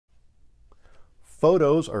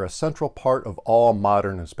photos are a central part of all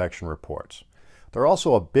modern inspection reports. They're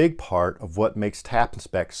also a big part of what makes Tap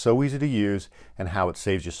Inspect so easy to use and how it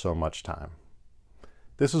saves you so much time.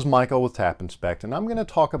 This is Michael with Tap Inspect, and I'm going to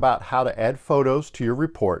talk about how to add photos to your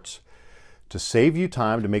reports to save you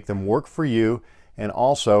time, to make them work for you, and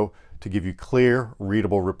also to give you clear,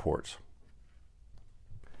 readable reports.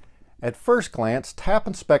 At first glance, Tap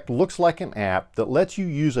Inspect looks like an app that lets you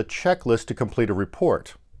use a checklist to complete a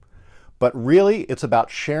report. But really, it's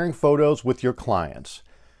about sharing photos with your clients.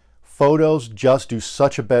 Photos just do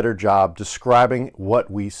such a better job describing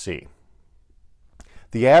what we see.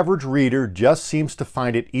 The average reader just seems to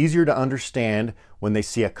find it easier to understand when they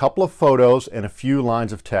see a couple of photos and a few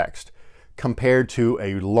lines of text, compared to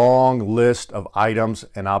a long list of items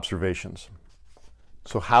and observations.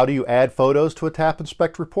 So how do you add photos to a Tap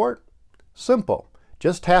Inspect report? Simple.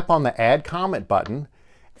 Just tap on the Add Comment button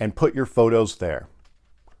and put your photos there.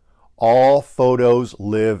 All photos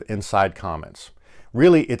live inside comments.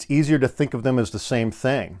 Really, it's easier to think of them as the same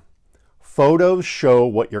thing. Photos show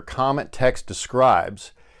what your comment text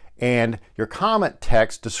describes, and your comment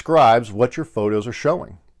text describes what your photos are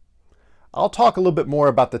showing. I'll talk a little bit more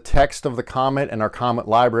about the text of the comment and our comment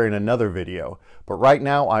library in another video, but right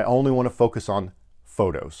now I only want to focus on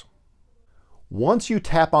photos. Once you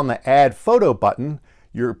tap on the Add Photo button,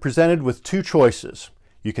 you're presented with two choices.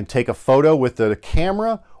 You can take a photo with the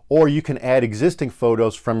camera, or you can add existing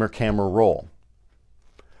photos from your camera roll.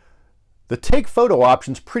 The Take Photo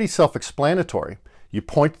option is pretty self-explanatory. You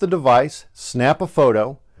point to the device, snap a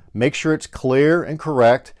photo, make sure it's clear and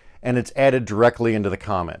correct, and it's added directly into the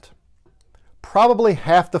comment. Probably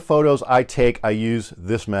half the photos I take, I use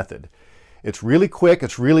this method. It's really quick,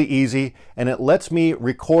 it's really easy, and it lets me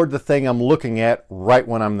record the thing I'm looking at right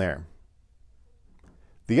when I'm there.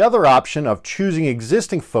 The other option of choosing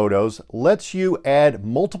existing photos lets you add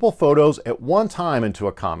multiple photos at one time into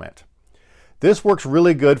a comment. This works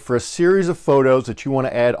really good for a series of photos that you want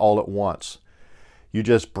to add all at once. You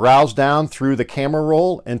just browse down through the camera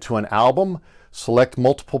roll into an album, select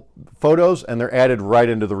multiple photos, and they're added right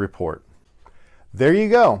into the report. There you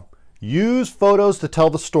go. Use photos to tell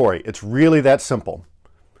the story. It's really that simple.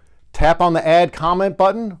 Tap on the Add Comment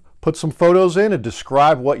button, put some photos in, and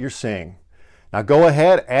describe what you're seeing. Now go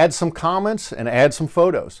ahead, add some comments, and add some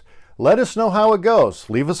photos. Let us know how it goes.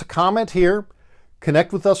 Leave us a comment here,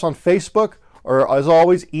 connect with us on Facebook, or as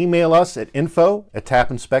always, email us at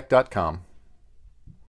info@tapinspect.com.